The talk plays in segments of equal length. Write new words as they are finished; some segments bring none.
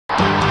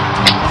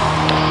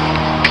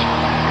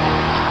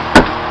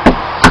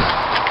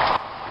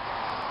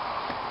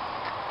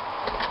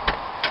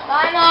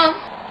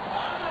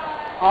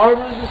Sorry,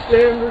 Mrs.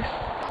 Sanders.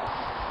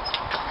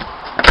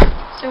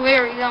 So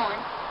where are we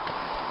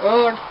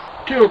going?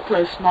 To a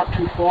place not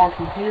too far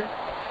from here.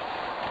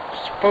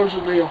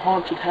 Supposedly a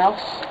haunted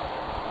house.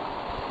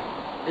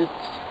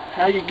 It's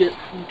how you get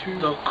into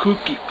the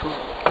cookie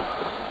club.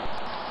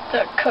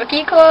 The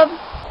cookie club?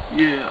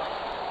 Yeah,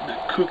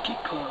 the cookie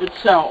club.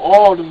 It's how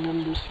all the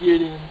members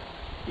get in.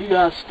 You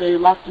gotta stay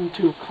locked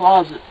into a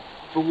closet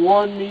for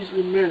one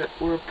measly minute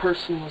where a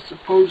person was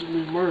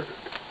supposedly murdered.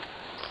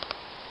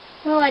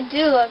 Well, I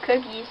do love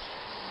cookies.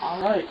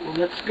 Alright, well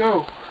let's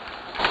go.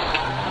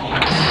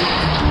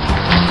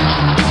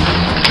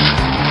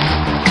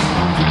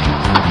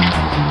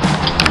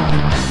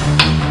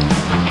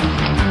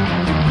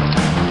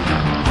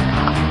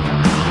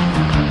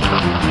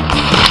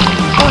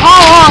 Well, how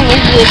long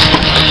is this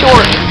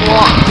short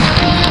walk?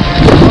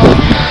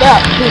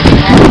 About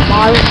 2.5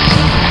 miles.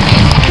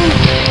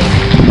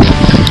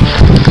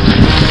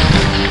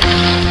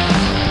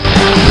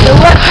 So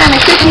what kind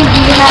of cookies do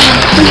you have in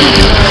the cookie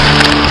club?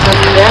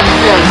 That's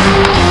right.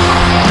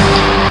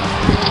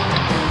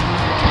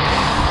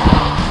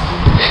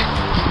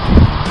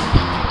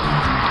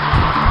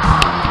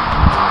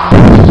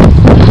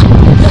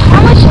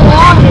 How much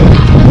longer?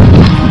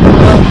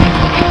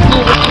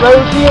 See this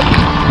road here?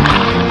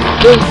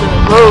 This is the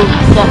road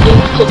that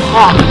leads to the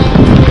house.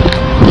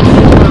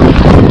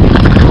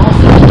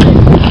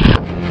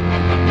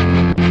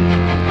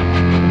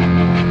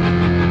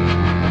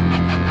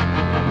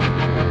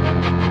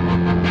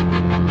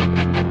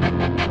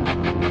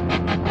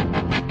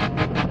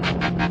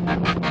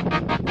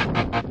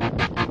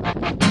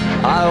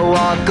 I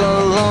walk a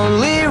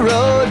lonely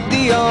road,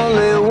 the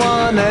only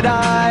one that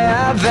I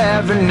have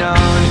ever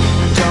known.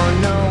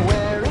 Don't know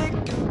where it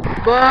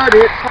goes. But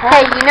it's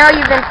Hey, you know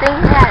you've been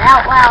thinking that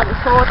out loud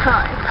this whole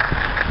time.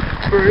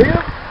 for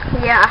real?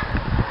 Yeah.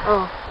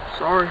 Oh,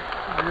 sorry.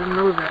 I didn't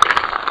know that.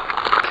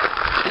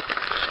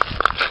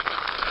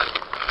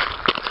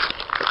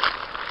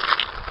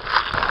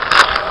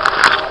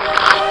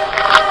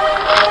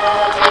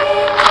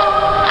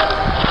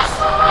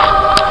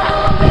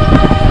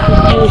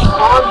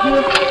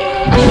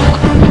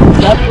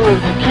 That's where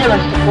the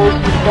killer's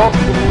supposed to dump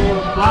the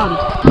man's body.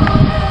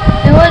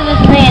 Who was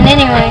this man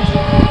anyway?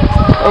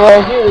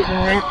 He was a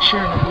rancher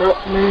and a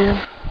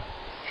milkman.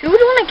 Who would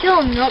want to kill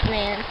a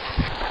milkman?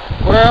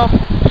 Well,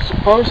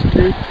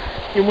 supposedly,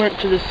 he went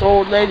to this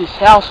old lady's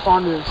house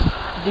on his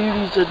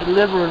duties of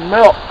delivering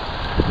milk.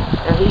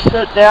 And he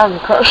sat down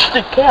and crushed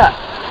the cat.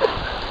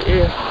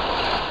 Yeah.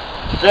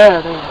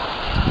 Sad, ain't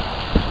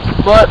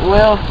it? But,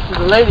 well,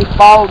 the lady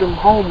followed him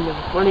home,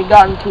 and when he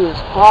got into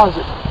his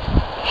closet,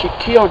 she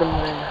killed him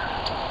there.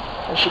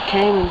 And she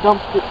came and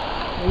dumped it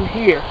in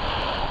here.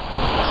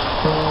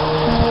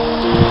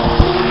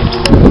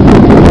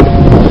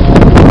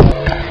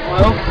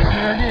 Well,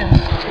 here it is.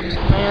 It's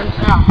the man's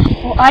house.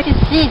 Well, I can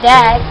see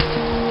that.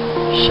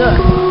 Sure.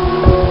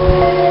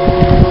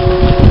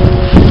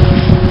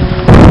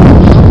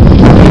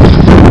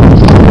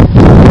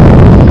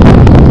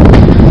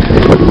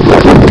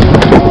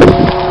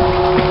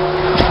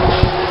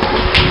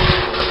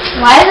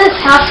 Why is this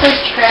house so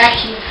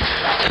trashy?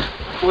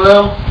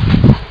 Well,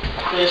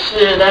 they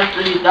said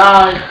after he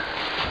died,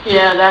 he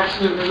had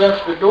accidentally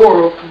left the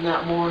door open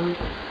that morning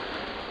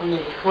when he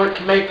went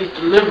to make his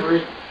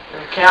delivery,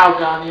 and a cow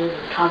got in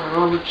and kind of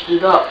rummaged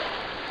it up.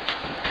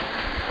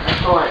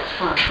 That's why it's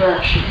kind of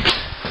trashy.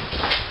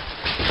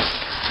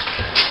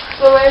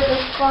 So where's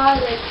this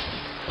closet?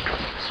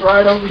 It's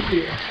right over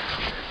here.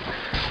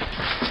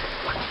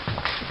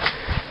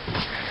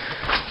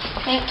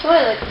 Pink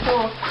toilet,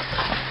 cool.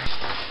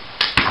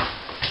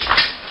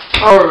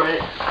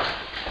 Alright.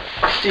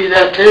 See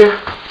that there?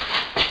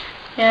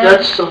 Yeah.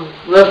 That's some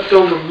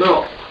leftover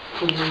milk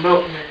from the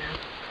milkman.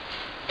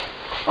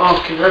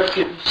 Okay, let's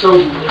get some of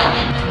this.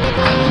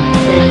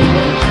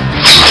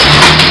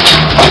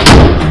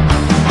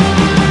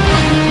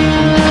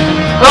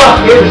 Oh,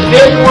 here's the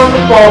fifth one to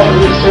fall for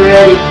this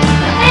already.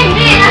 Hey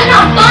man, that's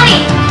not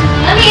funny!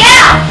 Let me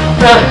out!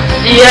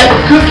 See you at the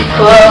cookie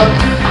club.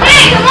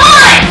 Hey, come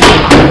on!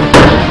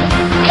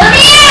 Let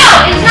me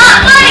out! It's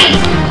not funny!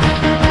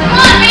 Come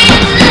on man,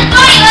 this isn't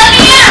funny! Let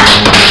me out!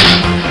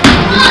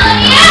 Come on,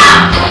 let me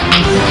out!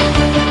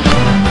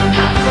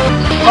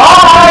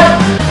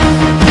 Bye!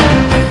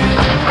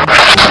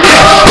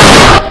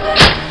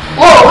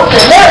 Whoa, what the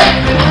heck?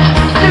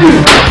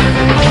 Dude!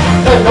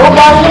 There's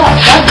nobody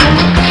else. That's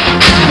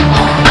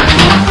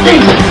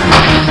it. Jesus!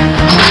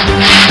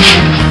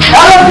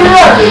 How do you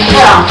run this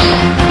town?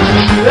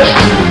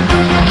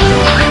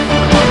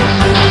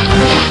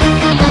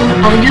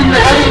 I'm getting the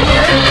head of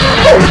here.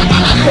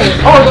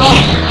 Oh no!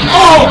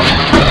 Oh!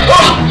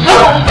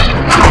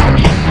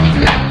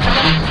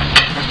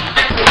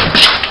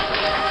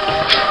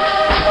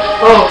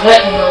 Oh,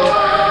 heck no.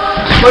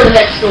 What the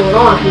heck's going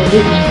on here,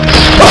 dude?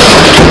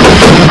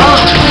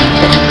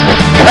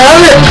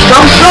 Alex,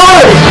 I'm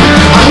sorry!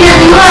 I'm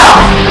getting you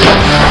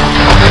out!